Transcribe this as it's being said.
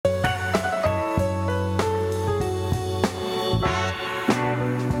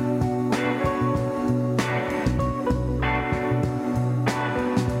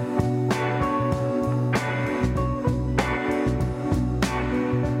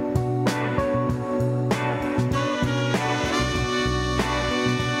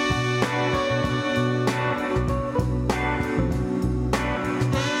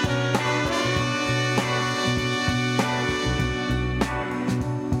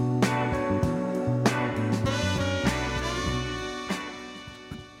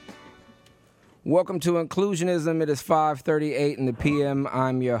Welcome to Inclusionism. It is 5:38 in the p.m.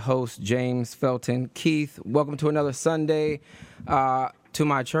 I'm your host, James Felton Keith. Welcome to another Sunday to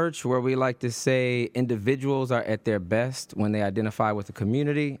my church, where we like to say individuals are at their best when they identify with a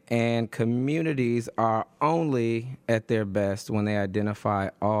community, and communities are only at their best when they identify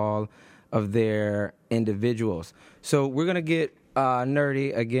all of their individuals. So we're going to get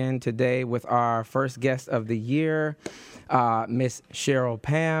nerdy again today with our first guest of the year, Miss Cheryl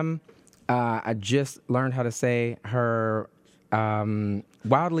Pahaham. I just learned how to say her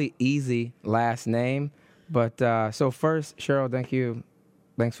wildly easy last name. But so first, Cheryl, thank you.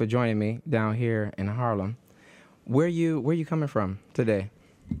 Thanks for joining me down here in Harlem. Where you coming from today?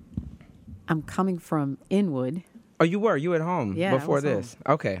 I'm coming from Inwood. Oh, you were? You at home before this?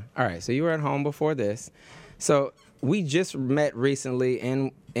 Home. Okay. All right. So you were at home before this. So we just met recently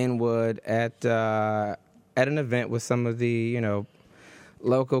in Inwood at an event with some of the,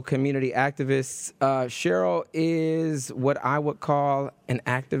 local community activists. Cheryl is what I would call an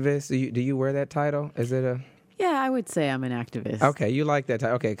activist. Do you wear that title? Is it a... Yeah, I would say I'm an activist. Okay, you like that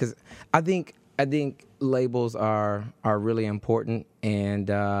title. Okay, because I think labels are really important, and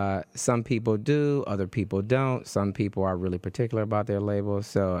some people do, other people don't. Some people are really particular about their labels,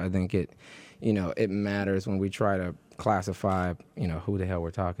 so I think it matters when we try to classify, who the hell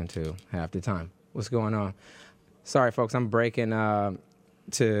we're talking to half the time. What's going on? Sorry, folks, I'm breaking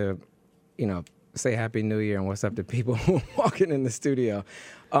to, say Happy New Year and what's up to people who are walking in the studio.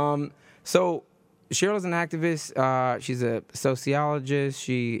 So Cheryl's an activist. She's a sociologist.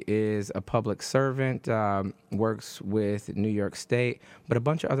 She is a public servant, works with New York State, but a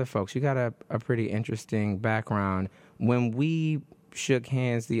bunch of other folks. You got a pretty interesting background. When we shook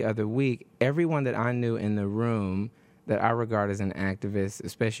hands the other week, everyone that I knew in the room that I regard as an activist,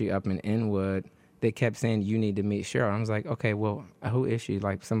 especially up in Inwood, they kept saying, you need to meet Cheryl. I was like, okay, well, who is she?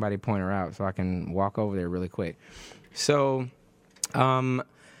 Like, somebody point her out so I can walk over there really quick. So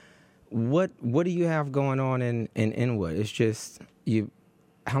what do you have going on in Inwood? It's just,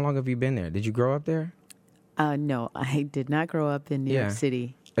 how long have you been there? Did you grow up there? No, I did not grow up in New York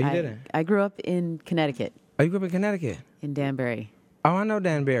City. Oh, you didn't? I grew up in Connecticut. Oh, you grew up in Connecticut? In Danbury. Oh, I know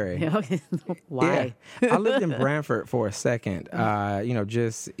Danbury. Why? Yeah. I lived in Branford for a second,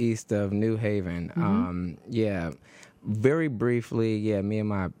 just east of New Haven. Mm-hmm. Very briefly, me and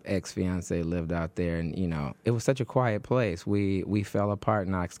my ex-fiance lived out there, and, it was such a quiet place. We fell apart,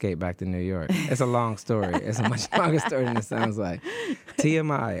 and I escaped back to New York. It's a long story. It's a much longer story than it sounds like.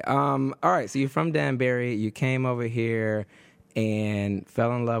 TMI. All right, so you're from Danbury. You came over here and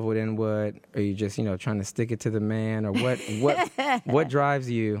fell in love with Inwood. Are you just, trying to stick it to the man, or what drives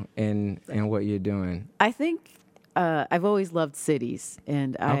you in what you're doing? I think I've always loved cities,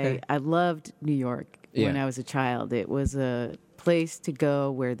 and I loved New York when I was a child. It was a place to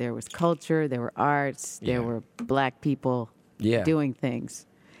go where there was culture, there were arts, there were black people doing things.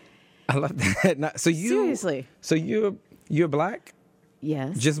 I love that. Seriously. So you're black?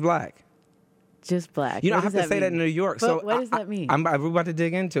 Yes. Just black? Just black. I have to say that in New York. But so what does that mean? I'm about to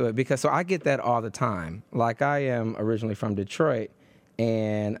dig into it, because I get that all the time. Like, I am originally from Detroit,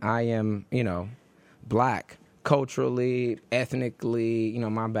 and I am, black culturally, ethnically.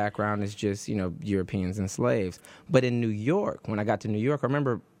 My background is just, Europeans and slaves. But in New York, when I got to New York, I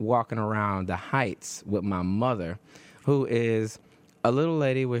remember walking around the Heights with my mother, who is a little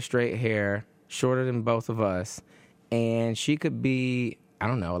lady with straight hair, shorter than both of us, and she could be, I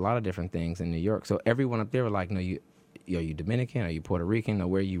don't know, a lot of different things in New York. So everyone up there were like, no, are you Dominican? Are you Puerto Rican? No,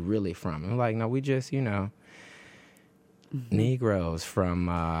 where are you really from? And I'm like, no, we just, Negroes from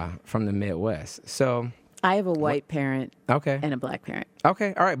the Midwest. So I have a white parent and a black parent.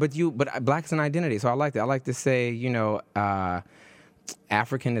 Okay, all right, but black's an identity, so I like that. I like to say,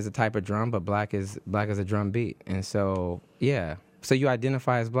 African is a type of drum, but black is a drum beat. And so, so you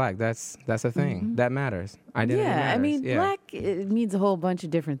identify as black. That's a thing. Mm-hmm. That matters. Identity matters. I mean, black, it means a whole bunch of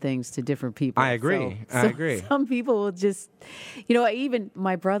different things to different people. I agree. I agree. Some people will just, even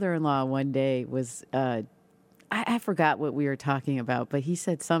my brother-in-law one day was, I forgot what we were talking about, but he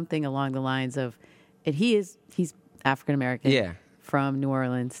said something along the lines of, and he's African-American from New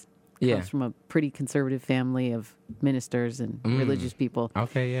Orleans. Comes from a pretty conservative family of ministers and religious people.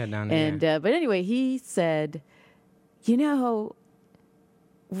 Okay, down there. And but anyway, he said, real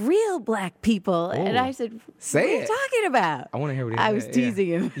black people. Ooh. And I said, what are you talking about? I want to hear what he said. I was teasing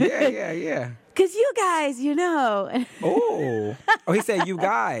him. Yeah. Because you guys, Oh, he said you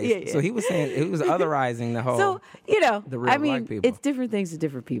guys. Yeah. So he was saying, it was otherizing the whole. So, the real black people. It's different things to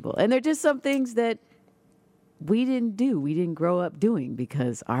different people. And they're just some things that we didn't do. We didn't grow up doing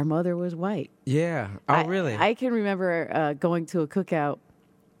because our mother was white. Yeah. Oh, really? I can remember going to a cookout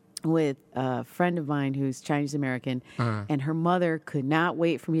with a friend of mine who's Chinese American, and her mother could not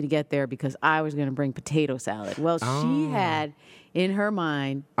wait for me to get there because I was going to bring potato salad. Well, she had in her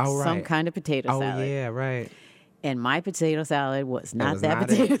mind some kind of potato salad. Oh, yeah, right. And my potato salad was not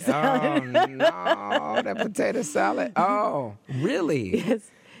potato salad. Oh, no, that potato salad. Oh, really?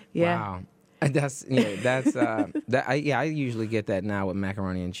 Yes. Yeah. Wow. I usually get that now with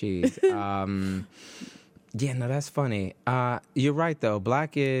macaroni and cheese. Yeah, no, that's funny. You're right, though.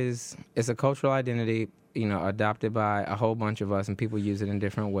 Black it's a cultural identity, adopted by a whole bunch of us, and people use it in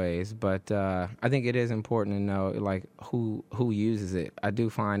different ways. But I think it is important to know, like, who uses it. I do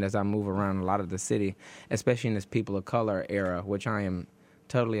find as I move around a lot of the city, especially in this people of color era, which I am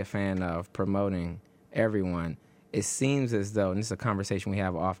totally a fan of promoting everyone, it seems as though, and this is a conversation we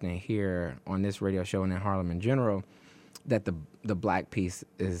have often here on this radio show and in Harlem in general, that the black piece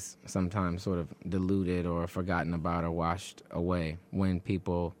is sometimes sort of diluted or forgotten about or washed away when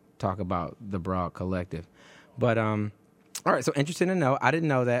people talk about the broad collective. But all right, so interesting to know. I didn't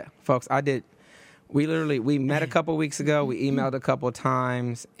know that, folks. We met a couple weeks ago. We emailed a couple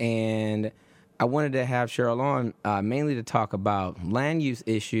times, and I wanted to have Cheryl on mainly to talk about land use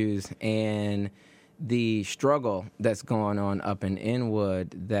issues and the struggle that's going on up in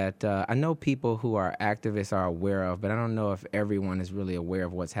Inwood that I know people who are activists are aware of, but I don't know if everyone is really aware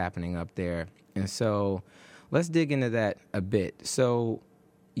of what's happening up there. And so let's dig into that a bit. So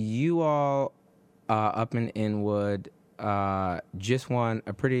you all up in Inwood just won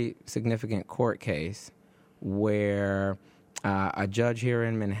a pretty significant court case where a judge here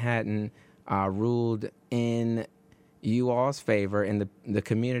in Manhattan ruled in you all's favor, in the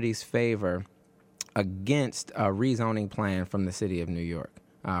community's favor, against a rezoning plan from the city of New York,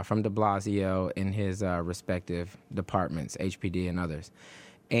 from de Blasio in his respective departments, HPD and others.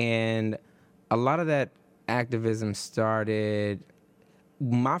 And a lot of that activism started,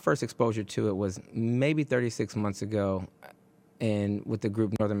 my first exposure to it was maybe 36 months ago, and with the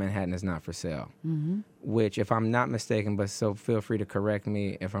group Northern Manhattan is Not for Sale, which, if I'm not mistaken, but so feel free to correct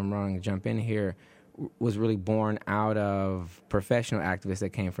me if I'm wrong, jump in here, was really born out of professional activists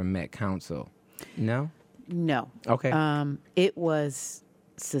that came from Met Council. No? No. Okay. It was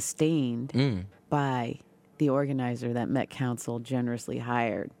sustained by the organizer that Met Council generously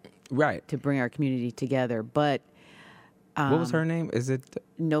hired. Right. To bring our community together. But what was her name? Is it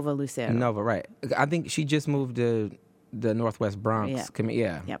Nova Lucero? Nova, right. I think she just moved to the Northwest Bronx.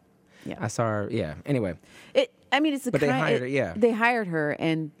 Yeah. Yeah. Yep. I saw her. Yeah. Anyway. It's the but they hired her, yeah. They hired her,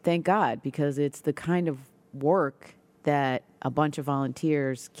 and thank God, because it's the kind of work that a bunch of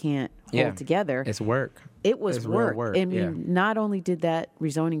volunteers can't hold together. It's work. It was it's work. Real work. I mean, not only did that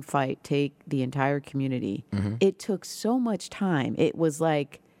rezoning fight take the entire community, it took so much time. It was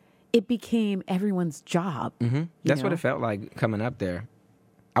like it became everyone's job. That's what it felt like coming up there.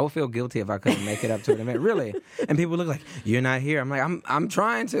 I would feel guilty if I couldn't make it up to an event, really. And people look like, you're not here. I'm like, I'm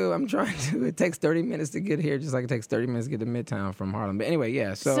trying to. It takes 30 minutes to get here, just like it takes 30 minutes to get to Midtown from Harlem. But anyway,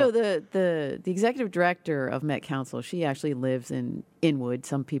 yeah. So the executive director of Met Council, she actually lives in Inwood.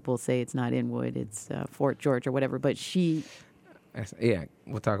 Some people say it's not Inwood, it's Fort George or whatever. But yeah,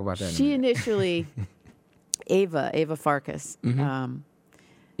 we'll talk about that. She initially, Ava Farkas.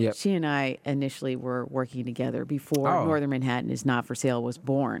 Yep. She and I initially were working together before Northern Manhattan is Not for Sale was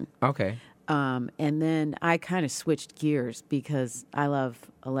born. Okay. And then I kind of switched gears because I love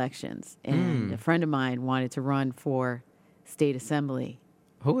elections. And a friend of mine wanted to run for state assembly.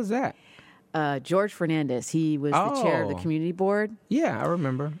 Who was that? George Fernandez. He was the chair of the community board. Yeah, I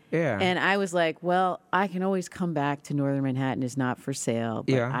remember. Yeah. And I was like, well, I can always come back to Northern Manhattan is Not for Sale,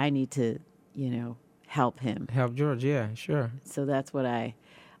 but I need to, help him. Help George, yeah, sure. So that's what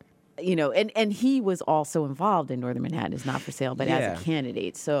and he was also involved in Northern Manhattan is Not for Sale, but as a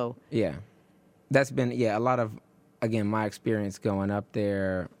candidate. So that's been a lot of, again, my experience going up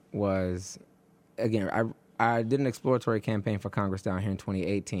there was, again, I did an exploratory campaign for Congress down here in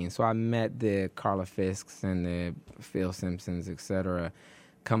 2018. So I met the Carla Fisks and the Phil Simpsons, et cetera,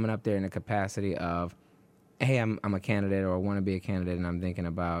 coming up there in the capacity of, hey, I'm a candidate or I want to be a candidate, and I'm thinking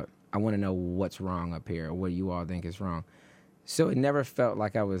about, I want to know what's wrong up here or what you all think is wrong. So it never felt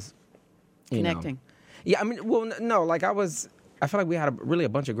like I was connecting. Yeah, I mean, well, no, like I felt like we had a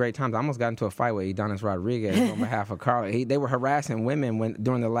bunch of great times. I almost got into a fight with Adonis Rodriguez on behalf of Carla. They were harassing women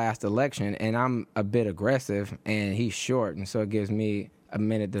during the last election, and I'm a bit aggressive, and he's short, and so it gives me a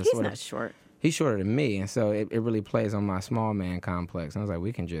minute to He's not short. He's shorter than me, and so it really plays on my small man complex. And I was like,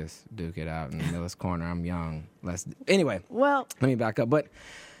 we can just duke it out in the Miller's corner. I'm young. Anyway, well, let me back up. But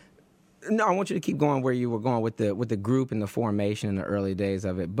no, I want you to keep going where you were going with the group and the formation in the early days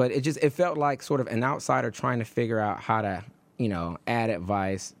of it. But it felt like sort of an outsider trying to figure out how to, add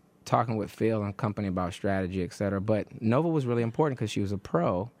advice talking with Phil and company about strategy, et cetera. But Nova was really important because she was a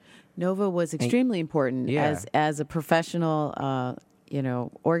pro. Nova was extremely important as a professional,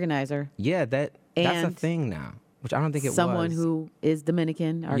 organizer. Yeah, that's a thing now, which I don't think it was. Someone who is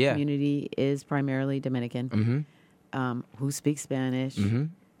Dominican. Our community is primarily Dominican. Who speaks Spanish,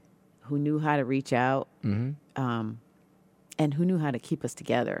 who knew how to reach out, and who knew how to keep us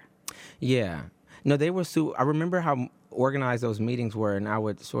together. Yeah. No, they were I remember how organized those meetings were, and I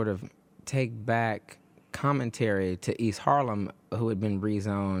would sort of take back commentary to East Harlem, who had been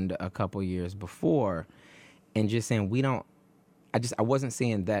rezoned a couple years before, and just saying I wasn't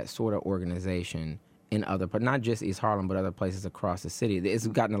seeing that sort of organization in but not just East Harlem, but other places across the city. It's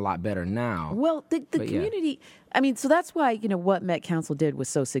gotten a lot better now. Well, the community, so that's why, what Met Council did was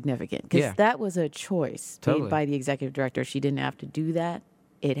so significant, because that was a choice made by the executive director. She didn't have to do that.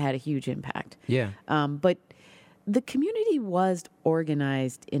 It had a huge impact. Yeah. But the community was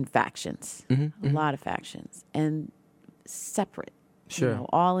organized in factions, a lot of factions, and separate. Sure.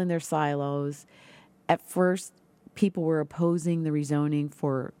 All in their silos. At first, people were opposing the rezoning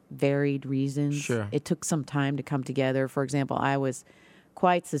for varied reasons. Sure. It took some time to come together. For example, I was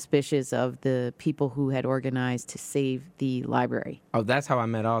quite suspicious of the people who had organized to save the library. Oh, that's how I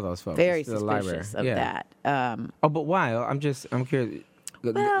met all those folks. Very suspicious of that. But why? I'm curious.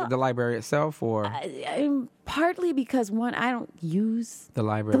 The library itself, or partly because I don't use the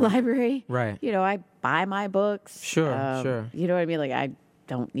library. Right. I buy my books. Sure. You know what I mean? Like, I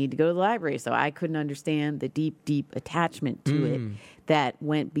don't need to go to the library, so I couldn't understand the deep attachment to it that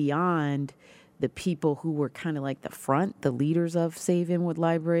went beyond the people who were kind of like the leaders of Save Inwood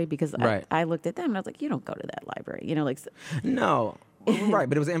Library, because I looked at them and I was like, you don't go to that library, No. Right,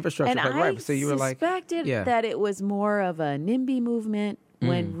 but it was infrastructure. And right, so you were like, suspected that it was more of a NIMBY movement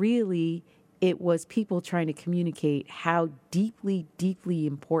when really it was people trying to communicate how deeply, deeply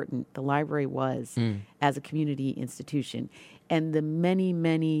important the library was as a community institution and the many,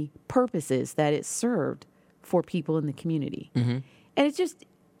 many purposes that it served for people in the community. And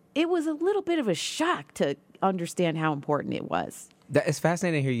it was a little bit of a shock to understand how important it was. It's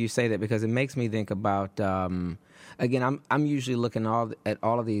fascinating to hear you say that, because it makes me think about, again, I'm usually looking at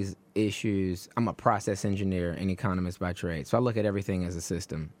all of these issues. I'm a process engineer and economist by trade, so I look at everything as a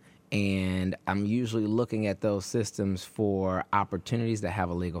system. And I'm usually looking at those systems for opportunities that have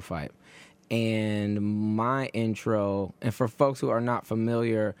a legal fight. And my intro, and for folks who are not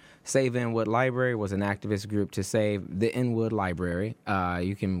familiar, Save Inwood Library was an activist group to save the Inwood Library.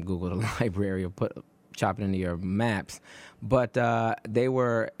 You can Google the library or chop it into your maps. But they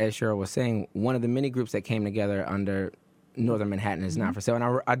were, as Cheryl was saying, one of the many groups that came together under Northern Manhattan is Not for Sale.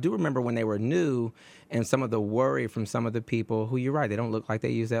 And I do remember when they were new, and some of the worry from some of the people who, you're right, they don't look like they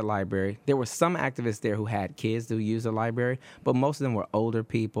use that library. There were some activists there who had kids who used the library, but most of them were older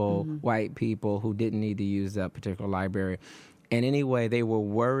people, white people who didn't need to use that particular library. And anyway, they were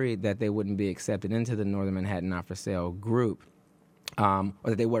worried that they wouldn't be accepted into the Northern Manhattan Not for Sale group, or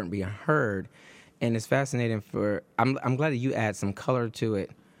that they weren't being heard. And it's fascinating I'm glad that you add some color to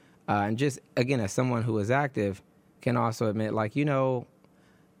it. And just, again, as someone who is active, can also admit,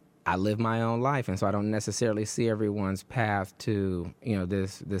 I live my own life, and so I don't necessarily see everyone's path to,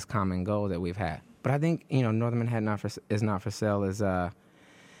 this common goal that we've had. But I think, Northern Manhattan is Not for Sale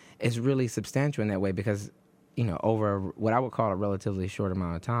is really substantial in that way, because, over what I would call a relatively short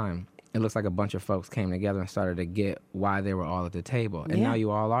amount of time, it looks like a bunch of folks came together and started to get why they were all at the table. And now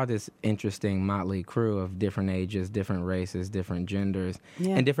you all are this interesting motley crew of different ages, different races, different genders,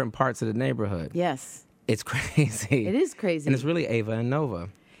 and different parts of the neighborhood. Yes. It's crazy. It is crazy. And it's really Ava and Nova.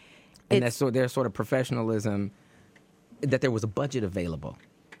 And that's their sort of professionalism, that there was a budget available.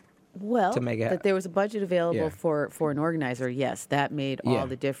 Well, to make it, that there was a budget available for an organizer, yes, that made all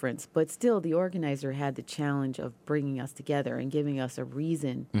the difference. But still, the organizer had the challenge of bringing us together and giving us a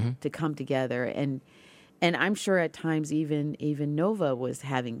reason to come together. And I'm sure at times even Nova was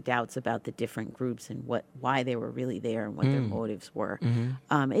having doubts about the different groups and why they were really there and what their motives were.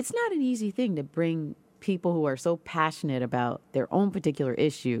 It's not an easy thing to bring people who are so passionate about their own particular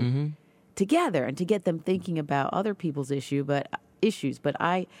issue together and to get them thinking about other people's issues. But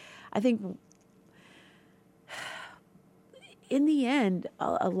I think in the end,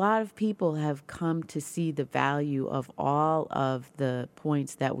 a lot of people have come to see the value of all of the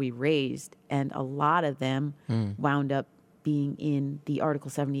points that we raised, and a lot of them wound up being in the Article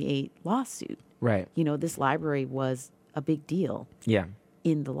 78 lawsuit. Right. This library was a big deal. Yeah.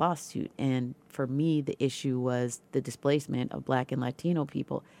 In the lawsuit. And for me, the issue was the displacement of Black and Latino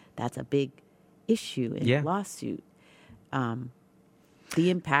people. That's a big issue in the lawsuit. the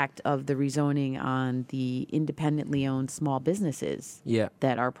impact of the rezoning on the independently owned small businesses Yeah.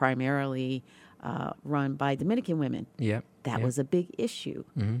 that are primarily run by Dominican women. Yeah. That was a big issue,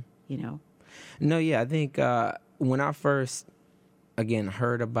 you know. No, yeah, I think when I first, again,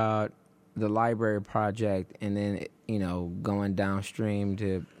 heard about the library project and then, you know, going downstream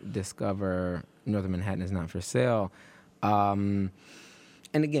to discover Northern Manhattan is not for sale, and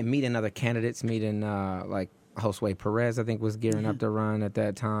again, meeting other candidates, meeting like Josue Perez, I think, was gearing up to run at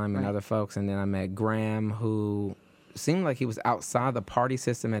that time, and other folks. And then I met Graham, who seemed like he was outside the party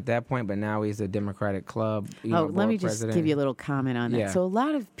system at that point, but now he's a Democratic club. Let me just give you a little comment on that. Yeah. So a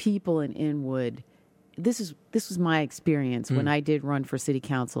lot of people in Inwood, this was my experience when I did run for city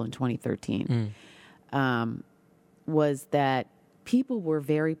council in 2013, was that people were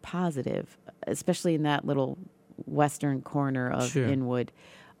very positive, especially in that little western corner of Inwood,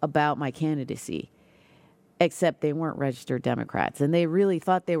 about my candidacy. Except they weren't registered Democrats. And they really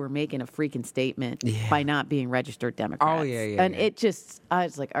thought they were making a freaking statement by not being registered Democrats. Oh, yeah. And it just, I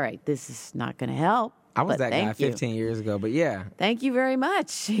was like, all right, this is not going to help. I was that guy 15 years ago, but yeah. Thank you very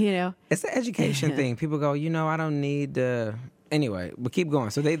much, you know. It's the education thing. People go, you know, I don't need to. Anyway, but keep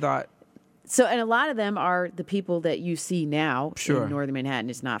going. So they thought. So, and a lot of them are the people that you see now in Northern Manhattan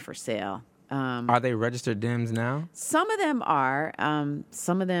is not for sale. Are they registered Dems now? Some of them are.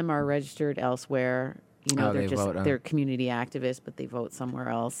 Some of them are registered elsewhere. You know, they're community activists, but they vote somewhere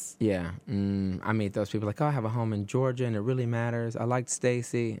else. Yeah. I meet those people like, oh, I have a home in Georgia and it really matters. I liked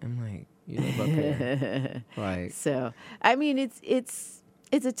Stacy. I'm like, you live up here. Like, so, I mean, it's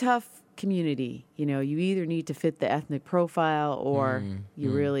a tough community. You know, you either need to fit the ethnic profile or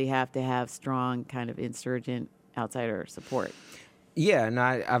you really have to have strong kind of insurgent outsider support. Yeah, and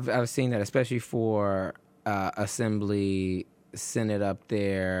I've seen that, especially for Assembly, Senate up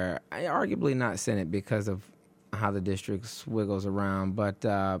there. Arguably not Senate because of how the district wiggles around, but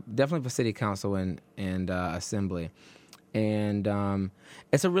definitely for City Council and Assembly. And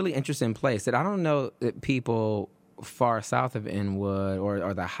it's a really interesting place that I don't know that people far south of Inwood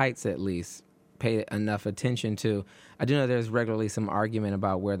or the Heights at least pay enough attention to. I do know there's regularly some argument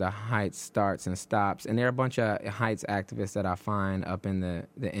about where the Heights starts and stops, and there are a bunch of Heights activists that I find up in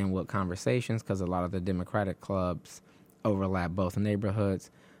the Inwood conversations because a lot of the Democratic clubs overlap both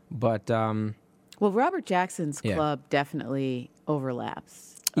neighborhoods. But well, Robert Jackson's club definitely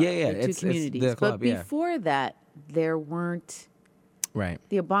overlaps. The two communities. It's the club, but before that, there weren't. Right.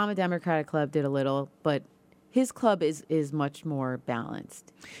 The Obama Democratic Club did a little, but his club is much more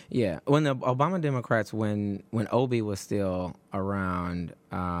balanced. Yeah. When the Obama Democrats, when Obi was still around,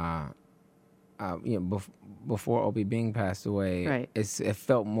 before Obi Bing passed away, it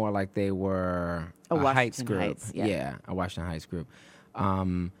felt more like they were a Heights group. Heights, a Washington Heights group.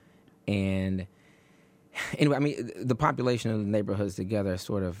 And anyway, I mean, the population of the neighborhoods together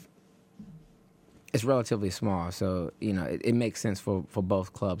sort of, it's relatively small. So, you know, it makes sense for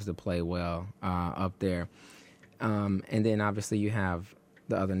both clubs to play well up there. And then obviously you have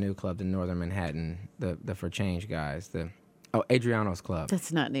the other new club, the Northern Manhattan, the For Change guys, Adriano's club.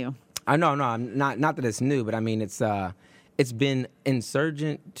 That's not new. No, not that it's new, but I mean it's been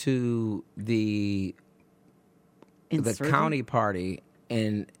insurgent to the county party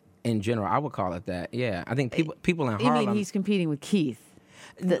in general. I would call it that. Yeah, I think people in Harlem. You mean he's competing with Keith?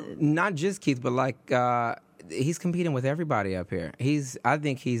 Not just Keith, but like he's competing with everybody up here. I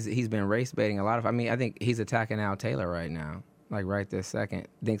think he's been race baiting a lot of. I mean, I think he's attacking Al Taylor right now. Like right this second,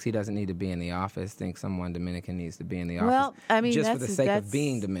 thinks he doesn't need to be in the office. Thinks someone Dominican needs to be in the office. Well, I mean, just for the sake of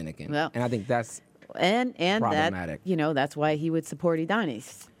being Dominican. Well, and I think that's problematic. That that's why he would support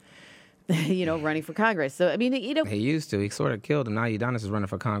Udonis. Running for Congress. So I mean, he used to. He sort of killed him. Now Udonis is running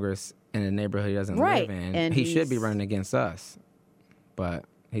for Congress in a neighborhood he doesn't live in. And he should be running against us, but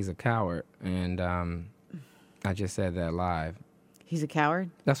he's a coward. And I just said that live. He's a coward?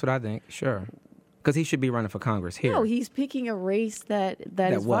 That's what I think. Sure. Because he should be running for Congress here. No, he's picking a race that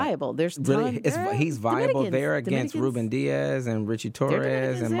is viable. There's he's viable there against Ruben Diaz and Richie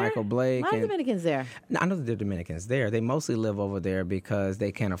Torres and Michael Blake. A lot of Dominicans there. No, I know that there are Dominicans there. They mostly live over there because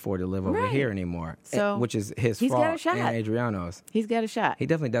they can't afford to live over here anymore. So which is his fault. Got a shot. And Adriano's. He's got a shot. He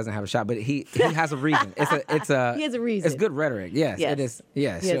definitely doesn't have a shot, but he has a reason. He has a reason. It's good rhetoric. Yes. It is.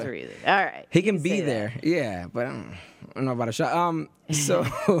 Yes, he has a reason. All right. He can be there. That. Yeah, but I don't know about a shot. So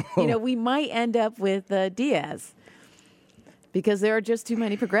we might end up with Diaz because there are just too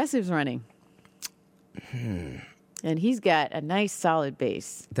many progressives running. And he's got a nice solid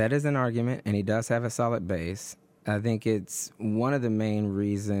base. That is an argument, and he does have a solid base. I think it's one of the main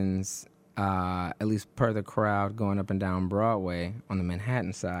reasons, at least per the crowd going up and down Broadway on the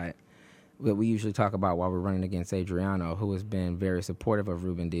Manhattan side, that we usually talk about while we're running against Adriano, who has been very supportive of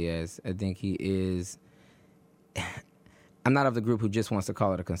Ruben Diaz. I think he is. I'm not of the group who just wants to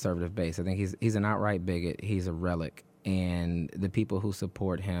call it a conservative base. I think he's an outright bigot. He's a relic, and the people who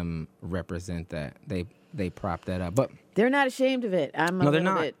support him represent that. They prop that up, but they're not ashamed of it. I'm a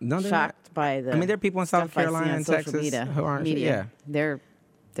little bit shocked by the. I mean, there are people in South Carolina and Texas who aren't. Yeah, they're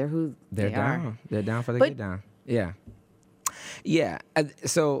who they're they down. are. They're down for the get down. Yeah, yeah.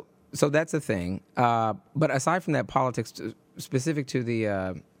 So that's the thing. But aside from that, politics specific to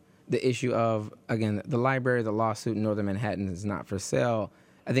the issue of, again, the library, the lawsuit in Northern Manhattan is not for sale.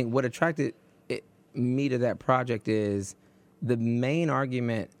 I think what attracted me to that project is the main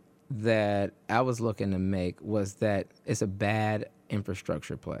argument that I was looking to make was that it's a bad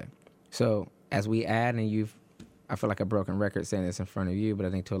infrastructure play. So as we add, and I feel like a broken record saying this in front of you, but I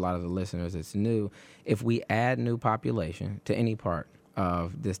think to a lot of the listeners it's new. If we add new population to any part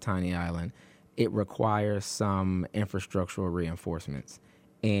of this tiny island, it requires some infrastructural reinforcements.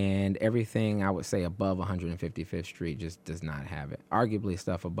 And everything, I would say, above 155th Street just does not have it. Arguably,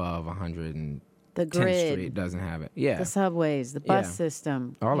 stuff above 110th Street doesn't have it. Yeah, the subways, the bus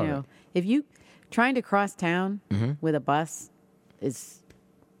system. All of it. If you trying to cross town with a bus it's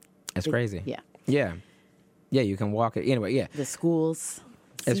crazy. Yeah. Yeah. Yeah, you can walk it. Anyway, yeah. The schools.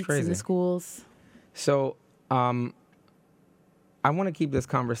 It's crazy. In the schools. So, I want to keep this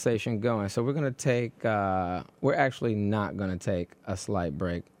conversation going. So we're going to take, we're actually not going to take a slight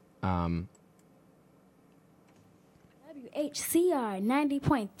break. WHCR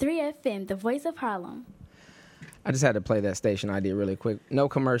 90.3 FM, the voice of Harlem. I just had to play that station ID really quick. No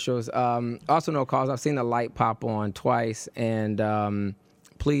commercials. Also no calls. I've seen the light pop on twice. And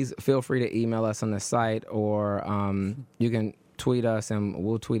please feel free to email us on the site, or you can tweet us and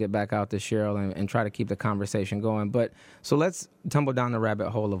we'll tweet it back out to Cheryl and try to keep the conversation going. But so let's tumble down the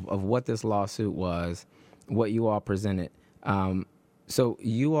rabbit hole of what this lawsuit was, what you all presented. So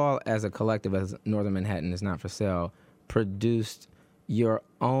you all as a collective, as Northern Manhattan is not for sale, produced your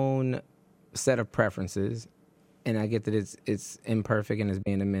own set of preferences. And I get that it's imperfect and is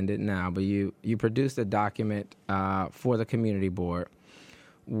being amended now, but you produced a document for the community board,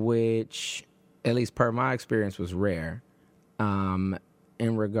 which, at least per my experience, was rare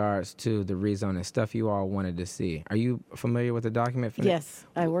in regards to the rezoning stuff you all wanted to see. Are you familiar with the document? Yes,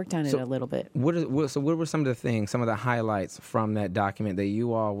 I worked on it a little bit. What were some of the things, some of the highlights from that document that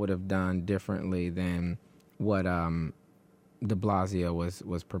you all would have done differently than what de Blasio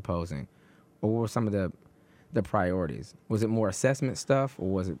was proposing? Or what were some of the priorities? Was it more assessment stuff,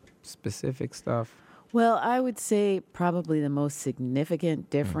 or was it specific stuff? Well, I would say probably the most significant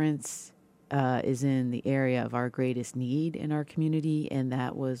difference is in the area of our greatest need in our community, and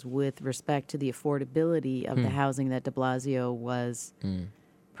that was with respect to the affordability of the housing that de Blasio was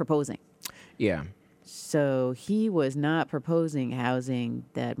proposing. Yeah. So he was not proposing housing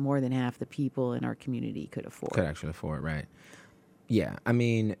that more than half the people in our community could afford. Could actually afford, right. Yeah, I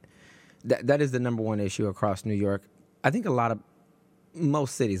mean, that is the number one issue across New York. I think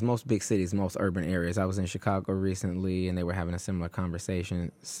most cities, most big cities, most urban areas. I was in Chicago recently, and they were having a similar conversation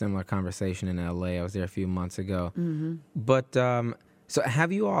in L.A. I was there a few months ago. Mm-hmm. But so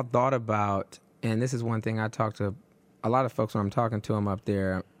have you all thought about, and this is one thing I talk to a lot of folks when I'm talking to them up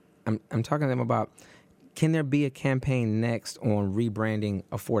there, I'm talking to them about, can there be a campaign next on rebranding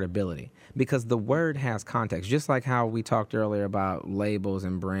affordability? Because the word has context, just like how we talked earlier about labels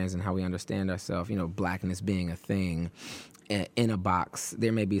and brands and how we understand ourselves, blackness being a thing in a box.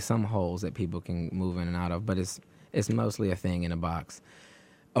 There may be some holes that people can move in and out of, but it's mostly a thing in a box.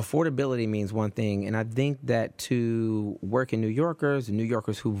 Affordability means one thing, and I think that to working New Yorkers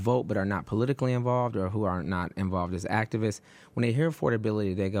who vote but are not politically involved or who are not involved as activists, when they hear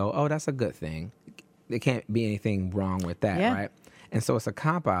affordability, they go, oh, that's a good thing. There can't be anything wrong with that, right? And so it's a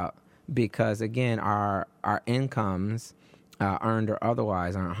cop-out because, again, our incomes, earned or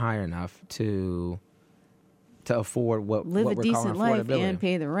otherwise, aren't high enough to afford what live what a we're decent calling life affordability. and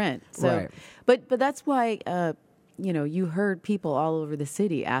pay the rent. So, Right. But that's why you heard people all over the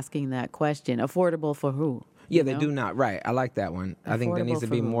city asking that question: affordable for who? Yeah, they do not. Right. I like that one. I think there needs to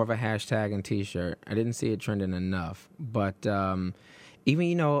be Affordable for more of a hashtag and T-shirt. I didn't see it trending enough, but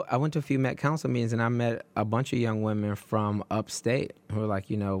even I went to a few Met Council meetings and I met a bunch of young women from upstate who were like,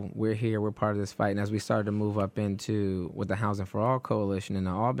 we're here, we're part of this fight. And as we started to move up with the Housing for All Coalition in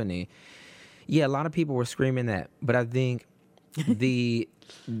Albany. Yeah, a lot of people were screaming that, but I think the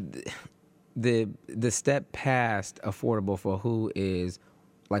step past affordable for who is,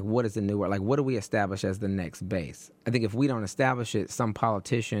 like, what is the new word? Like, what do we establish as the next base? I think if we don't establish it, some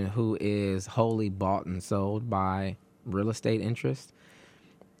politician who is wholly bought and sold by real estate interests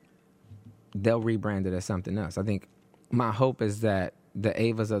they'll rebrand it as something else. I think my hope is that the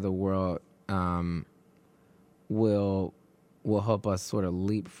Avas of the world will help us sort of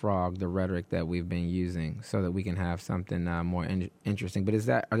leapfrog the rhetoric that we've been using so that we can have something more interesting. But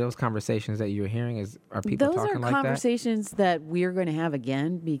are those conversations that you're hearing? Are people Those talking are like that? conversations that we're going to have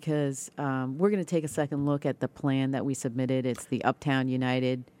again because we're going to take a second look at the plan that we submitted. It's the Uptown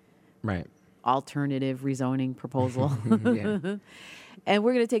United Right. alternative rezoning proposal. Yeah. And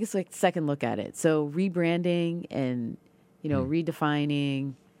we're going to take a second look at it. So rebranding and,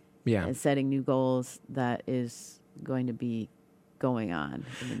 redefining Yeah. and setting new goals, that is going to be going on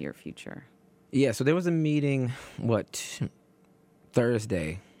in the near future. Yeah, so there was a meeting,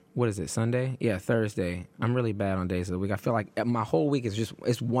 Thursday. What is it, Sunday? Yeah, Thursday. I'm really bad on days of the week. I feel like my whole week is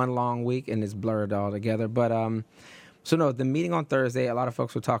it's one long week and it's blurred all together. But, the meeting on Thursday, a lot of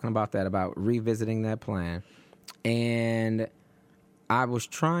folks were talking about that, about revisiting that plan. And I was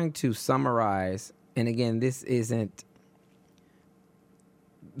trying to summarize, and again, this isn't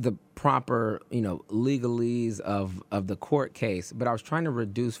the proper, legalese of the court case, but I was trying to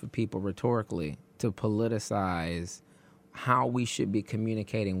reduce for people rhetorically to politicize how we should be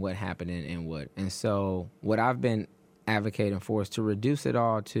communicating what happened in Inwood. And so what I've been advocating for is to reduce it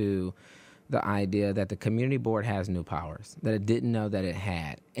all to the idea that the community board has new powers that it didn't know that it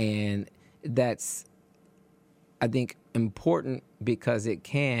had. And that's, I think, important because it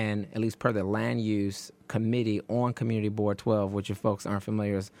can, at least per the land use committee on Community Board 12, which if folks aren't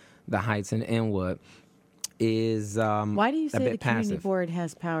familiar is the Heights in Inwood, is why do you say the community passive. board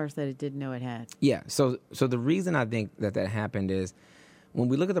has powers that it didn't know it had? Yeah, so the reason I think that happened is when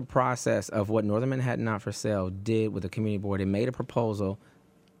we look at the process of what Northern Manhattan Not for Sale did with the community board, it made a proposal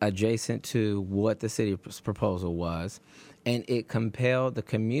adjacent to what the city's proposal was, and it compelled the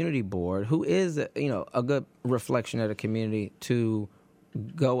community board, who is a good reflection of the community, to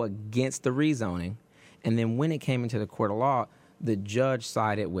go against the rezoning. And then when it came into the court of law, the judge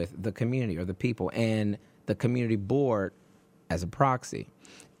sided with the community or the people and the community board as a proxy.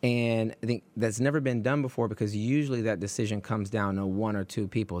 And I think that's never been done before because usually that decision comes down to one or two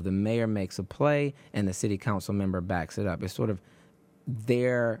people. The mayor makes a play and the city council member backs it up. It's sort of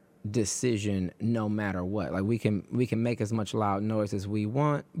their decision no matter what. Like we can make as much loud noise as we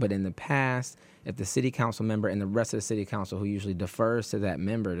want, but in the past, if the city council member and the rest of the city council, who usually defers to that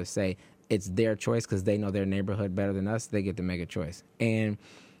member to say it's their choice because they know their neighborhood better than us, they get to make a choice. And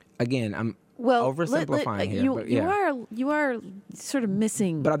again, I'm oversimplifying here. But yeah. You are sort of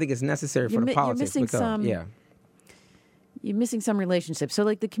missing. But I think it's necessary for the politics. You're missing some relationships. So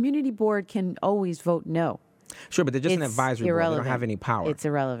like the community board can always vote no. Sure, but they're just an advisory board. They don't have any power. It's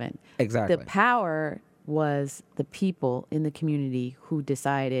irrelevant. Exactly. The power was the people in the community who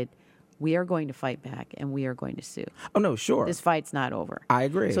decided we are going to fight back and we are going to sue. Oh, no, sure. This fight's not over. I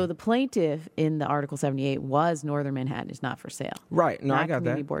agree. So the plaintiff in the Article 78 was Northern Manhattan is not for sale. Right. No, not I got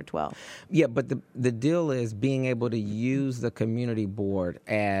Community that. Board 12. Yeah, but the deal is being able to use the community board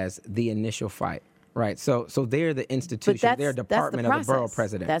as the initial fight. Right. So they're the institution, they're a department of the borough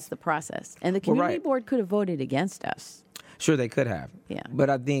president. That's the process. And the community board could have voted against us. Sure, they could have. Yeah. But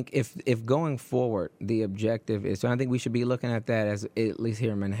I think if going forward, the objective is, so I think we should be looking at that as, at least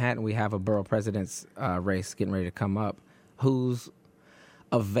here in Manhattan, we have a borough president's race getting ready to come up, who's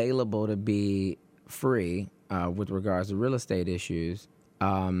available to be free with regards to real estate issues.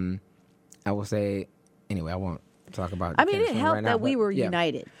 I will say, anyway, I won't talk about it helped that we were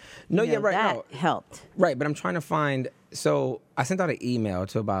united. No, right. That helped. Right, but I'm trying to find, so I sent out an email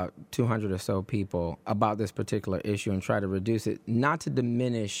to about 200 or so people about this particular issue and try to reduce it, not to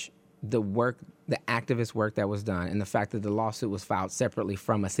diminish the work, the activist work that was done, and the fact that the lawsuit was filed separately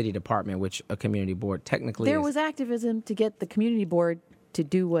from a city department, which a community board technically is. There was activism to get the community board to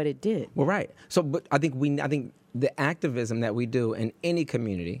do what it did. Well, right. So, but I think the activism that we do in any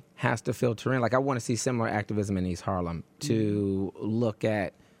community has to filter in. Like I want to see similar activism in East Harlem to look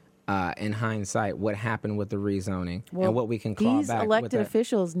at, in hindsight, what happened with the rezoning and what we can claw back with that. These elected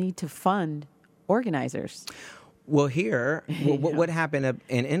officials need to fund organizers. Well, here, what happened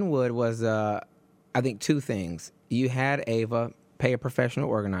in Inwood was, I think, two things. You had Ava pay a professional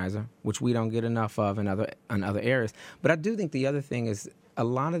organizer, which we don't get enough of in other areas. But I do think the other thing is a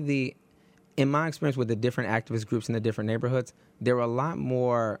lot of the, in my experience with the different activist groups in the different neighborhoods, there were a lot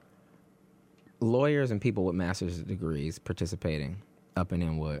more lawyers and people with master's degrees participating up in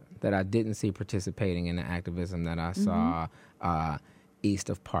Inwood that I didn't see participating in the activism that I saw east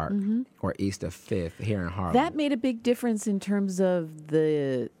of Park or east of 5th here in Harlem. That made a big difference in terms of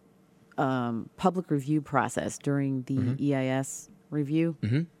the public review process during the EIS review.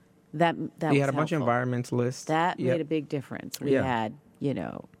 That you was had a bunch of helpful. environmentalists. That made a big difference. We had,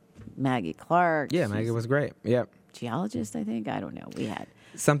 Maggie Clark. Yeah, Maggie was great. Yep. Geologist, I think. I don't know. We had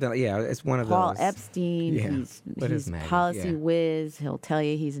Something like, yeah, it's one of Paul those. Epstein. Yeah. What is He's Maggie? policy Yeah. whiz. He'll tell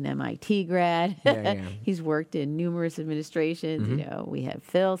you he's an MIT grad. Yeah. He's worked in numerous administrations. Mm-hmm. You know, we had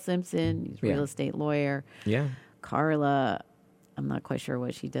Phil Simpson. He's a Yeah. real estate lawyer. Yeah. Carla, I'm not quite sure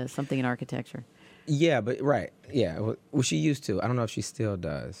what she does. Something in architecture. Yeah, but right. Yeah. Well, she used to. I don't know if she still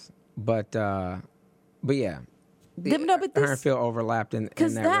does. But yeah. No, but her and this, Phil overlapped in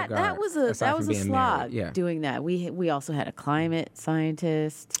because that regard. that was a aside from being slog. married. Yeah. Doing that. We also had a climate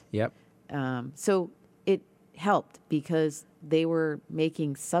scientist. Yep. So it helped because they were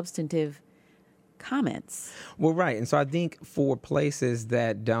making substantive comments. Well, right. And so I think for places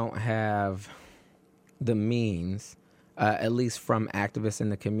that don't have the means, at least from activists in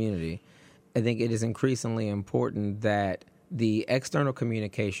the community, I think it is increasingly important that the external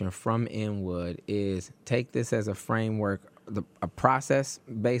communication from Inwood is take this as a framework, a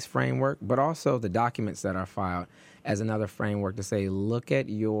process-based framework, but also the documents that are filed as another framework to say, look at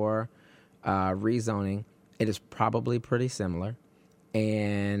your rezoning. It is probably pretty similar.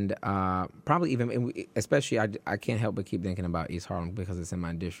 And probably even, especially, I can't help but keep thinking about East Harlem because it's in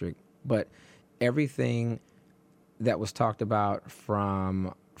my district. But everything that was talked about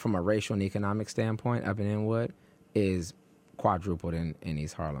from a racial and economic standpoint up in Inwood is quadrupled in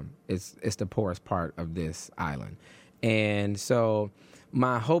East Harlem. It's the poorest part of this island. And so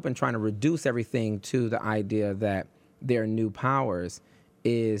my hope in trying to reduce everything to the idea that there are new powers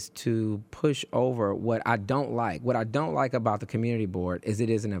is to push over what I don't like. What I don't like about the community board is it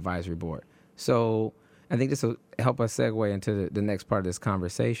is an advisory board. So I think this will help us segue into the next part of this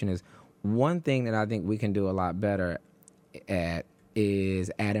conversation is one thing that I think we can do a lot better at is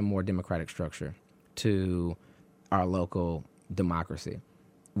adding more democratic structure to our local democracy.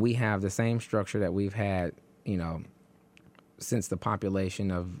 We have the same structure that we've had, since the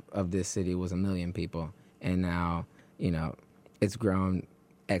population of this city was 1 million people. And now, it's grown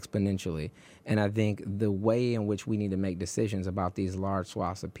exponentially. And I think the way in which we need to make decisions about these large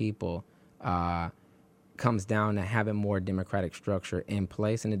swaths of people comes down to having more democratic structure in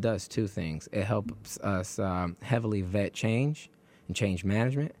place. And it does two things. It helps us heavily vet change and change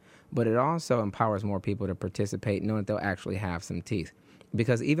management, but it also empowers more people to participate, knowing that they'll actually have some teeth.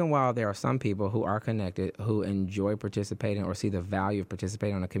 Because even while there are some people who are connected, who enjoy participating or see the value of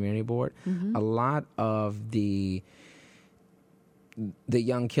participating on a community board, a lot of the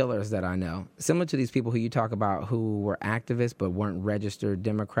young killers that I know, similar to these people who you talk about who were activists but weren't registered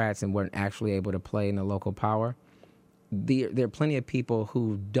Democrats and weren't actually able to play in the local power, there are plenty of people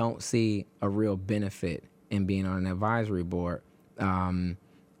who don't see a real benefit in being on an advisory board.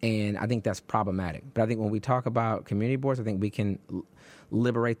 And I think that's problematic. But I think when we talk about community boards, I think we can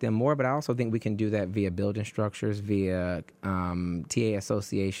liberate them more. But I also think we can do that via building structures, via TA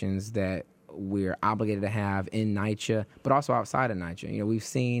associations that we're obligated to have in NYCHA, but also outside of NYCHA. We've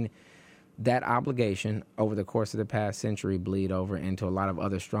seen that obligation over the course of the past century bleed over into a lot of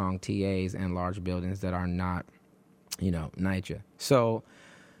other strong TAs and large buildings that are not, NYCHA. So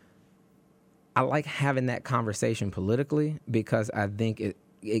I like having that conversation politically because I think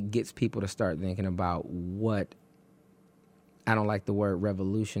it gets people to start thinking about what, I don't like the word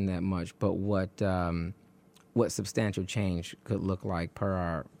revolution that much, but what substantial change could look like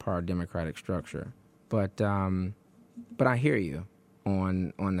per our democratic structure. But I hear you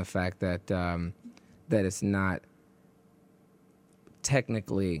on the fact that that it's not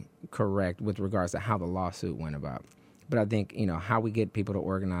technically correct with regards to how the lawsuit went about. But I think how we get people to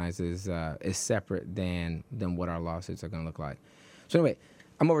organize is separate than what our lawsuits are going to look like. So anyway,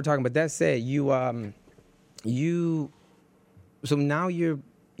 I'm over talking. But that said, so now you're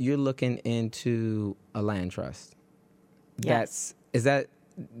looking into a land trust. Yes.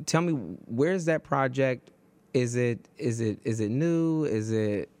 Tell me, where's that project? Is it new?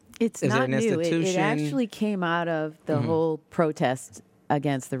 It's not an new. institution? It actually came out of the whole protest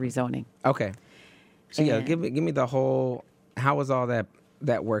against the rezoning. Okay. So give me the whole. How was all that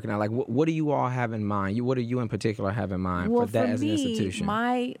working out? Like, what do you all have in mind? What do you in particular have in mind for that as an institution?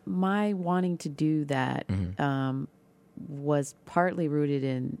 My wanting to do that was partly rooted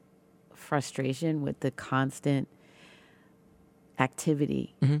in frustration with the constant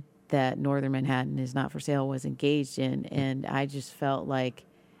activity that Northern Manhattan is not for sale was engaged in, and I just felt like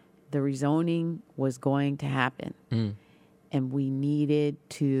the rezoning was going to happen, and we needed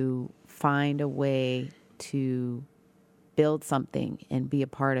to find a way to build something and be a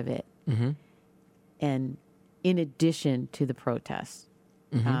part of it, and in addition to the protests.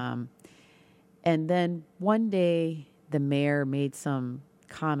 And then one day the mayor made some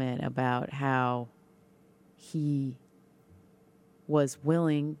comment about how he was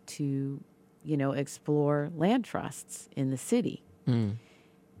willing to, explore land trusts in the city.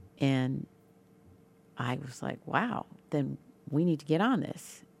 And I was like, wow, then we need to get on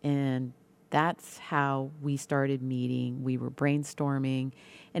this. And that's how we started meeting. We were brainstorming,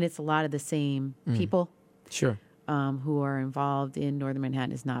 and it's a lot of the same people. Sure. Who are involved in Northern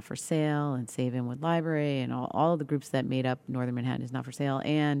Manhattan is Not for Sale and Save Inwood Library and all of the groups that made up Northern Manhattan is Not for Sale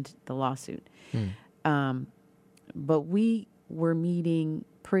and the lawsuit. But we were meeting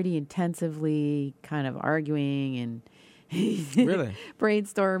pretty intensively, kind of arguing and Really?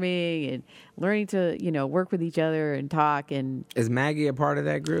 brainstorming and learning to, work with each other and talk. And Is Maggie a part of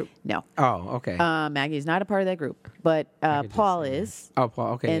that group? no. Oh, okay. Maggie is not a part of that group, but Paul is. Oh,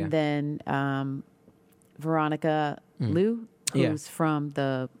 Paul. Okay. And then Veronica Liu, who's from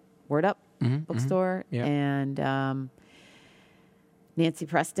the Word Up bookstore, and Nancy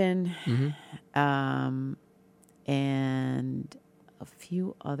Preston, and a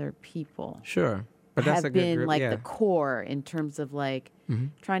few other people. Sure. But that's have been like the core in terms of like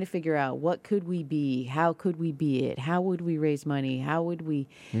trying to figure out what could we be, how could we be it, how would we raise money, how would we,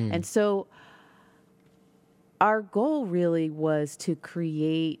 and so our goal really was to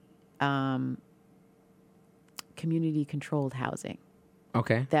create community-controlled housing.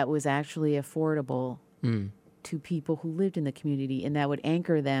 Okay. That was actually affordable to people who lived in the community, and that would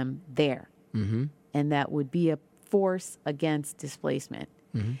anchor them there, and that would be a force against displacement.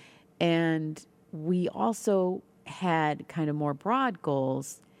 And we also had kind of more broad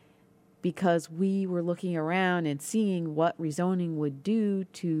goals because we were looking around and seeing what rezoning would do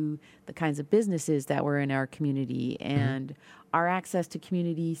to the kinds of businesses that were in our community and our access to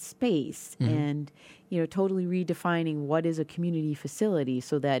community space and, totally redefining what is a community facility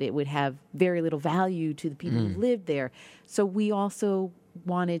so that it would have very little value to the people who lived there. So we also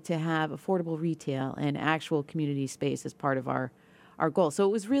wanted to have affordable retail and actual community space as part of our goal. So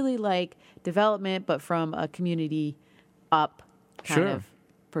it was really like development, but from a community up kind of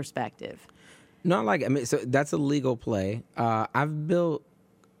perspective. No, so that's a legal play. I've built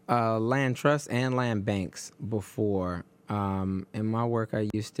land trusts and land banks before. In my work, I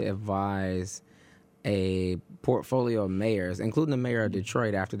used to advise a portfolio of mayors, including the mayor of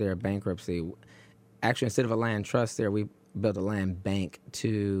Detroit after their bankruptcy. Actually, instead of a land trust there, we built a land bank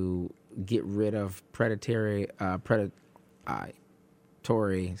to get rid of predatory,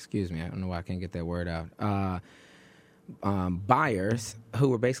 excuse me, I don't know why I can't get that word out, buyers who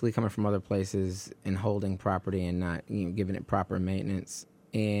were basically coming from other places and holding property and not giving it proper maintenance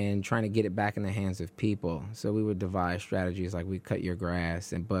and trying to get it back in the hands of people. So we would devise strategies like we cut your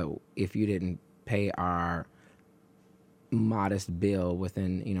grass, but if you didn't pay our modest bill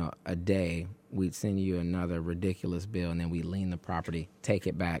within a day, we'd send you another ridiculous bill, and then we lien the property, take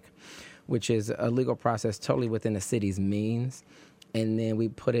it back, which is a legal process totally within the city's means. And then we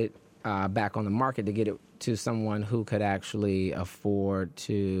put it back on the market to get it to someone who could actually afford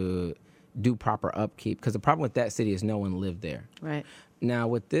to do proper upkeep. Because the problem with that city is no one lived there. Right. Now,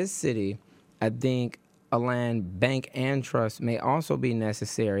 with this city, I think a land bank and trust may also be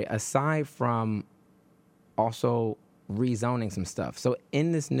necessary, aside from also rezoning some stuff. So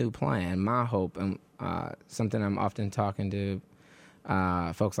in this new plan, my hope, and something I'm often talking to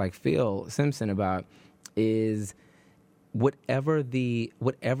folks like Phil Simpson about, is whatever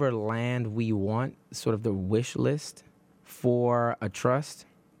land we want, sort of the wish list for a trust,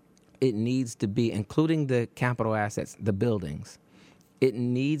 it needs to be, including the capital assets, the buildings, it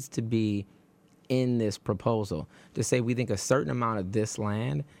needs to be in this proposal to say we think a certain amount of this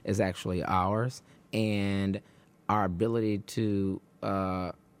land is actually ours, and our ability to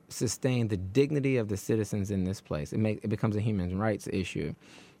sustain the dignity of the citizens in this place. It becomes a human rights issue.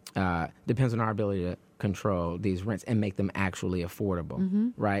 Depends on our ability to control these rents and make them actually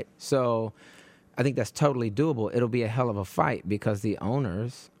affordable, right? So I think that's totally doable. It'll be a hell of a fight because the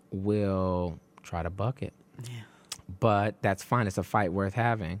owners will try to buck it. Yeah. But that's fine. It's a fight worth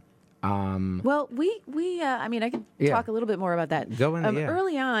having. Well, I can talk a little bit more about that. Go in there.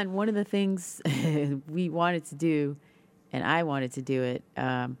 Early on, one of the things we wanted to do, and I wanted to do it,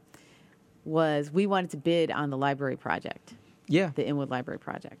 was we wanted to bid on the library project. Yeah. The Inwood Library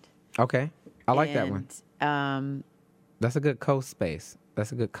project. Okay. I like that one. That's a good co-space.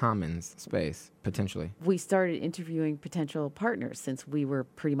 That's a good commons space, potentially. We started interviewing potential partners since we were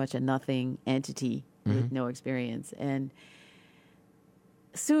pretty much a nothing entity with no experience. And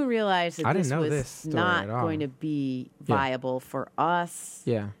soon realized that this was not going to be viable for us.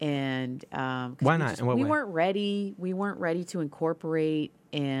 Yeah. And why not? We weren't ready. We weren't ready to incorporate,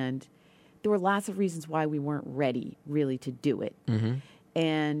 and there were lots of reasons why we weren't ready really to do it.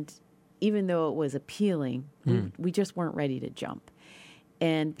 And even though it was appealing, we just weren't ready to jump.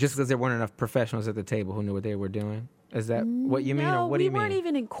 And just because there weren't enough professionals at the table who knew what they were doing? Is that what you mean, or what do you mean? we weren't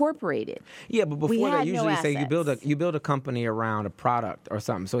even incorporated. Yeah, but before that, usually say assets. you build a company around a product or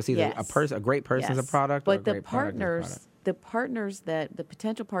something. So it's either a great person's a product, or a great product is a product. The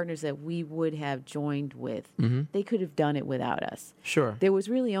potential partners that we would have joined with, they could have done it without us. Sure. There was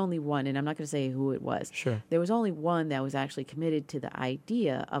really only one, and I'm not going to say who it was. Sure. There was only one that was actually committed to the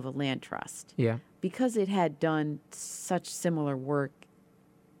idea of a land trust. Yeah. Because it had done such similar work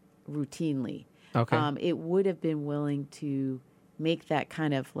routinely. Okay. It would have been willing to make that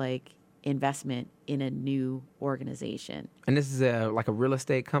kind of like investment in a new organization. And this is like a real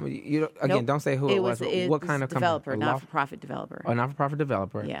estate company. Don't say who it was. What kind of developer, company? Not-for-profit developer. A not-for-profit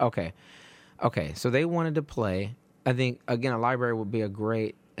developer. Yeah. Okay. So they wanted to play. I think again, a library would be a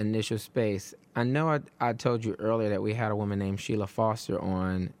great initial space. I know I told you earlier that we had a woman named Sheila Foster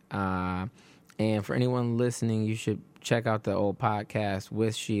on, and for anyone listening, you should check out the old podcast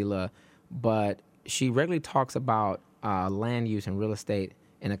with Sheila. But she regularly talks about land use and real estate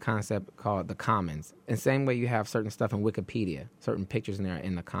in a concept called the commons. In the same way you have certain stuff in Wikipedia, certain pictures in there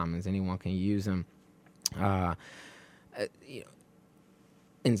in the commons. Anyone can use them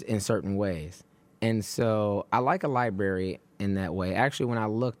in certain ways. And so I like a library in that way. Actually, when I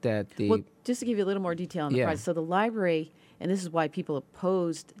looked at just to give you a little more detail on the project. So the library, and this is why people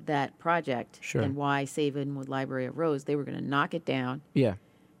opposed that project and why Save Inwood Library arose, they were going to knock it down. Yeah.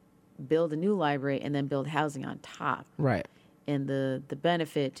 Build a new library and then build housing on top. Right. And the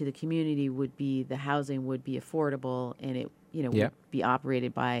benefit to the community would be the housing would be affordable, and it would be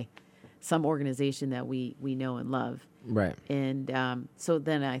operated by some organization that we know and love. Right. And so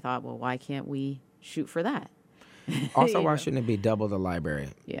then I thought, well, why can't we shoot for that? Also, why shouldn't it be double the library?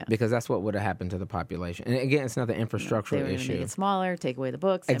 Yeah. Because that's what would have happened to the population. And again, it's another infrastructural they were issue. Make it smaller, take away the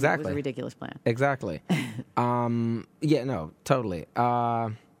books. Exactly. It was a ridiculous plan. Exactly. Totally.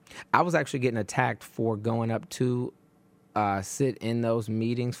 I was actually getting attacked for going up to sit in those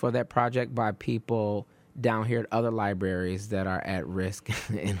meetings for that project by people down here at other libraries that are at risk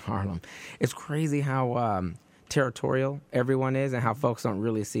in Harlem. It's crazy how territorial everyone is and how folks don't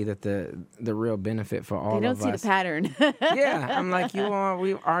really see that the real benefit for all of us. They don't see the pattern. Yeah, I'm like,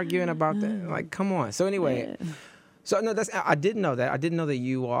 we arguing about that. Like, come on. So anyway, I didn't know that. I didn't know that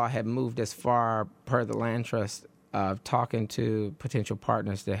you all had moved as far per the land trust of talking to potential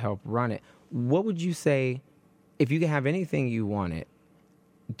partners to help run it. What would you say, if you could have anything you wanted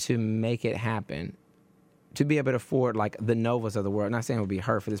to make it happen, to be able to afford like the Novas of the world, not saying it would be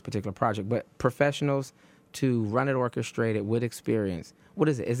her for this particular project, but professionals to run it orchestrated with experience? What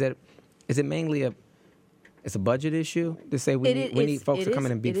is it? Is it mainly it's a budget issue to say we need folks to come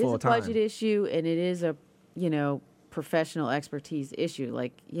in and be full time? It is a budget issue, and it is a professional expertise issue.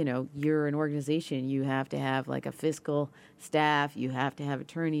 Like, you're an organization, you have to have like a fiscal staff, you have to have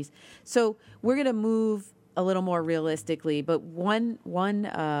attorneys. So we're going to move a little more realistically, but one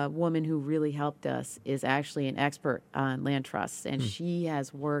woman who really helped us is actually an expert on land trusts, and she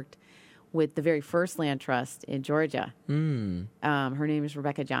has worked with the very first land trust in Georgia. Her name is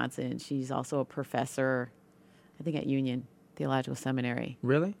Rebecca Johnson. She's also a professor, I think, at Union Theological Seminary.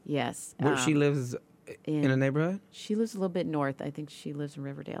 Really? Yes. Where she lives in a neighborhood? She lives a little bit north. I think she lives in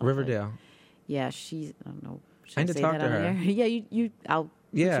Riverdale. Riverdale. Yeah, she's, I don't know. I need to talk to her. Yeah, I'll put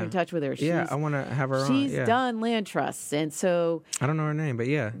you in touch with her. I want to have her on. She's done land trusts. And so... I don't know her name, but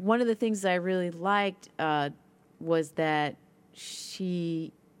yeah. One of the things that I really liked was that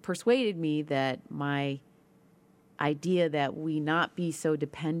she persuaded me that my idea that we not be so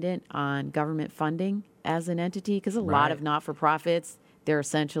dependent on government funding as an entity, because a lot of not-for-profits, they're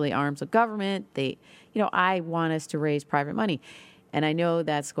essentially arms of government. I want us to raise private money. And I know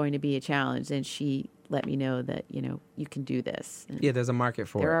that's going to be a challenge. And she let me know that, you can do this. And there's a market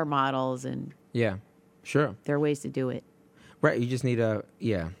for it. There are models and sure. There are ways to do it. Right. You just need a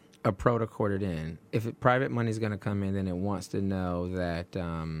pro to court it in. If private money is going to come in, then it wants to know that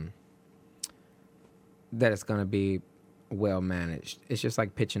that it's going to be well managed. It's just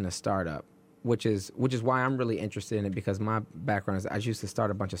like pitching a startup, which is why I'm really interested in it, because my background is I used to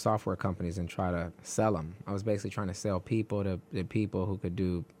start a bunch of software companies and try to sell them. I was basically trying to sell people to the people who could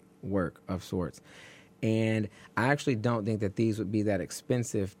do work of sorts. And I actually don't think that these would be that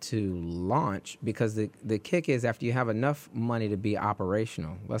expensive to launch, because the kick is after you have enough money to be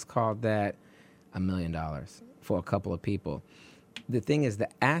operational, let's call that $1 million for a couple of people. The thing is the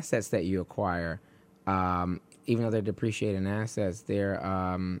assets that you acquire, even though they're depreciating assets, they're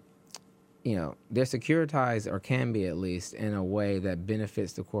securitized, or can be at least, in a way that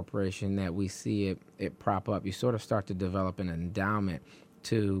benefits the corporation that we see it prop up. You sort of start to develop an endowment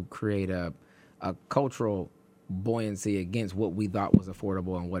to create a cultural buoyancy against what we thought was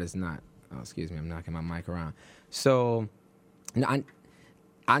affordable and what is not. Oh, excuse me, I'm knocking my mic around. So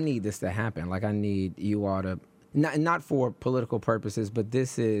I need this to happen. Like, I need you all to, not for political purposes, but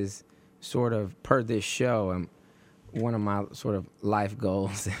this is sort of per this show, and one of my sort of life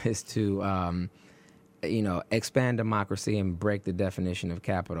goals is to, expand democracy and break the definition of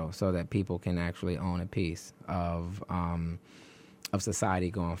capital so that people can actually own a piece of society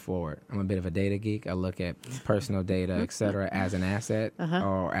going forward. I'm a bit of a data geek. I look at personal data, et cetera, as an asset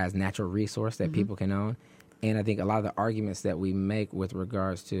or as natural resource that people can own. And I think a lot of the arguments that we make with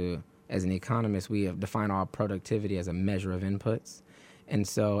regards to, as an economist, we have defined all productivity as a measure of inputs. And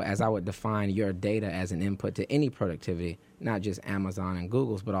so as I would define your data as an input to any productivity, not just Amazon and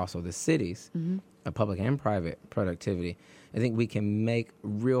Google's, but also the cities, public and private productivity, I think we can make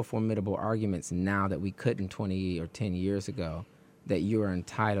real formidable arguments now that we couldn't 20 or 10 years ago, that you are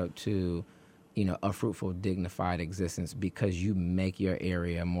entitled to, a fruitful, dignified existence because you make your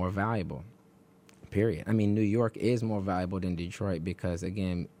area more valuable. Period. I mean, New York is more valuable than Detroit because,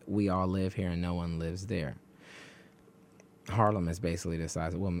 again, we all live here and no one lives there. Harlem is basically the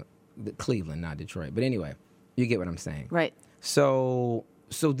size of, Cleveland, not Detroit. But anyway, you get what I'm saying. Right. So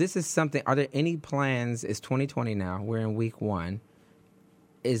this is something, are there any plans? It's 2020 now. We're in week 1.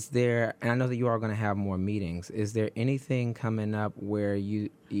 Is there, and I know that you are going to have more meetings, is there anything coming up where you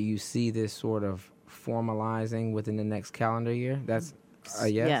see this sort of formalizing within the next calendar year? That's a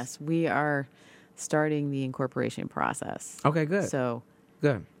yes? Yes, we are starting the incorporation process. Okay, good. So,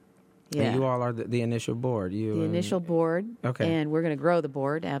 good. yeah. And you all are the initial board. The initial board. Okay. And we're going to grow the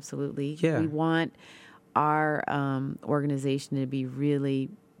board, absolutely. Yeah. We want our organization to be really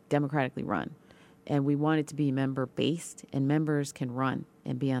democratically run. And we want it to be member-based, and members can run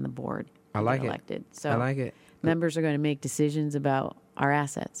and be on the board. I like get it. Elected. So I like it. members are going to make decisions about our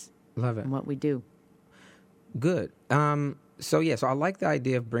assets. Love it. And what we do. Good. So I like the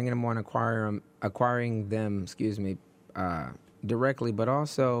idea of bringing them on, acquiring them, directly, but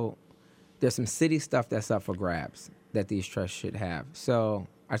also there's some city stuff that's up for grabs that these trusts should have. So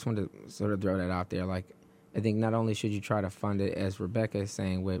I just wanted to sort of throw that out there. Like, I think not only should you try to fund it, as Rebecca is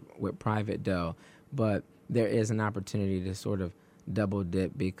saying, with private dough, but there is an opportunity to sort of double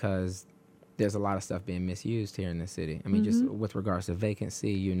dip because there's a lot of stuff being misused here in the city. I mean, just with regards to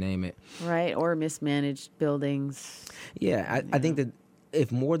vacancy, you name it. Right, or mismanaged buildings. Yeah, I think that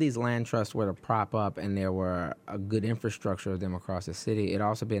if more of these land trusts were to prop up and there were a good infrastructure of them across the city, it'd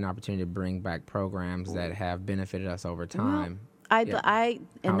also be an opportunity to bring back programs that have benefited us over time.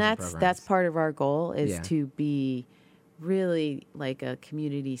 That's part of our goal is Yeah. to be really like a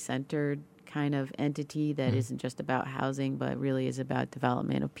community-centered kind of entity that isn't just about housing, but really is about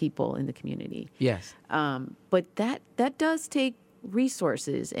development of people in the community. Yes. But that does take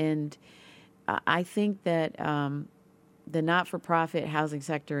resources, and I think that the not-for-profit housing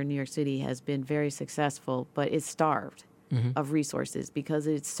sector in New York City has been very successful, but it's starved of resources because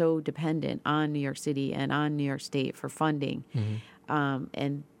it's so dependent on New York City and on New York State for funding.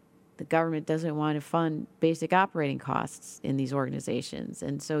 And the government doesn't want to fund basic operating costs in these organizations.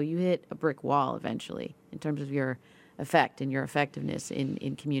 And so you hit a brick wall eventually in terms of your effect and your effectiveness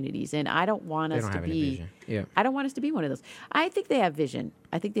in communities. And I don't want us to be, I don't want us to be one of those. I think they have vision.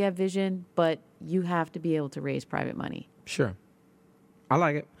 But you have to be able to raise private money. Sure. I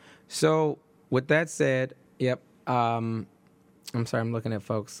like it. So with that said, yep. I'm sorry, I'm looking at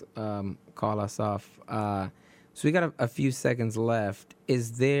folks call us off. So we got a few seconds left.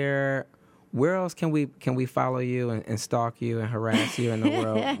 Where else can we follow you and stalk you and harass you in the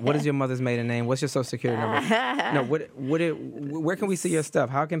world? What is your mother's maiden name? What's your social security number? No, where can we see your stuff?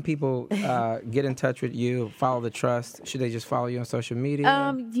 How can people get in touch with you, follow the trust? Should they just follow you on social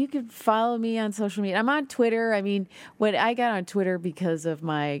media? You can follow me on social media. I'm on Twitter. I mean, I got on Twitter because of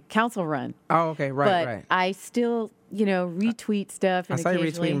my council run. Oh, okay, right. I still retweet stuff. And I saw you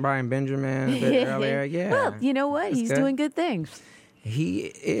retweeting Brian Benjamin a bit earlier. Yeah. Well, you know what? He's doing good things.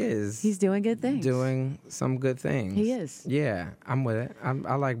 He is. He's doing good things. Doing some good things. He is. Yeah, I'm with it.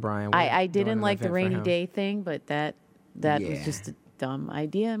 I like Brian. I didn't like the rainy day thing, but that was just a dumb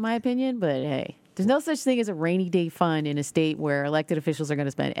idea in my opinion. But hey, there's no such thing as a rainy day fund in a state where elected officials are going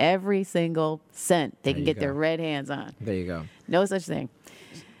to spend every single cent they can get their red hands on. There you go. No such thing.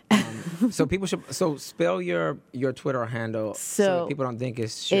 So people should spell your Twitter handle so that people don't think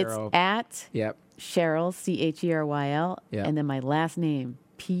it's Cheryl. It's at Cheryl, Cheryl, and then my last name,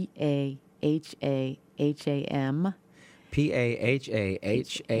 Pahaham.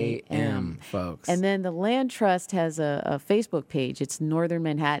 Pahaham, folks. And then the Land Trust has a Facebook page. It's Northern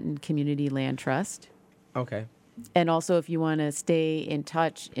Manhattan Community Land Trust. Okay. And also, if you want to stay in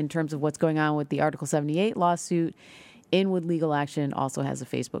touch in terms of what's going on with the Article 78 lawsuit, Inwood Legal Action also has a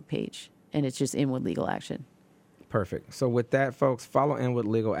Facebook page, and it's just Inwood Legal Action. Perfect. So with that, folks, follow Inwood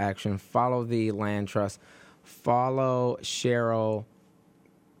Legal Action, follow the Land Trust, follow Cheryl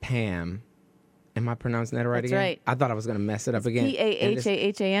Pam. Am I pronouncing that right That's again? right. I thought I was going to mess it up again.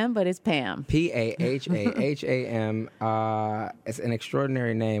 Pahaham, but it's Pam. Pahaham. It's an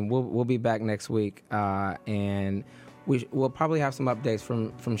extraordinary name. We'll be back next week, and we'll probably have some updates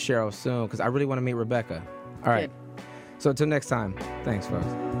from Cheryl soon because I really want to meet Rebecca. All right. Good. So until next time, thanks,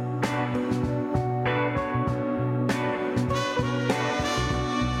 folks.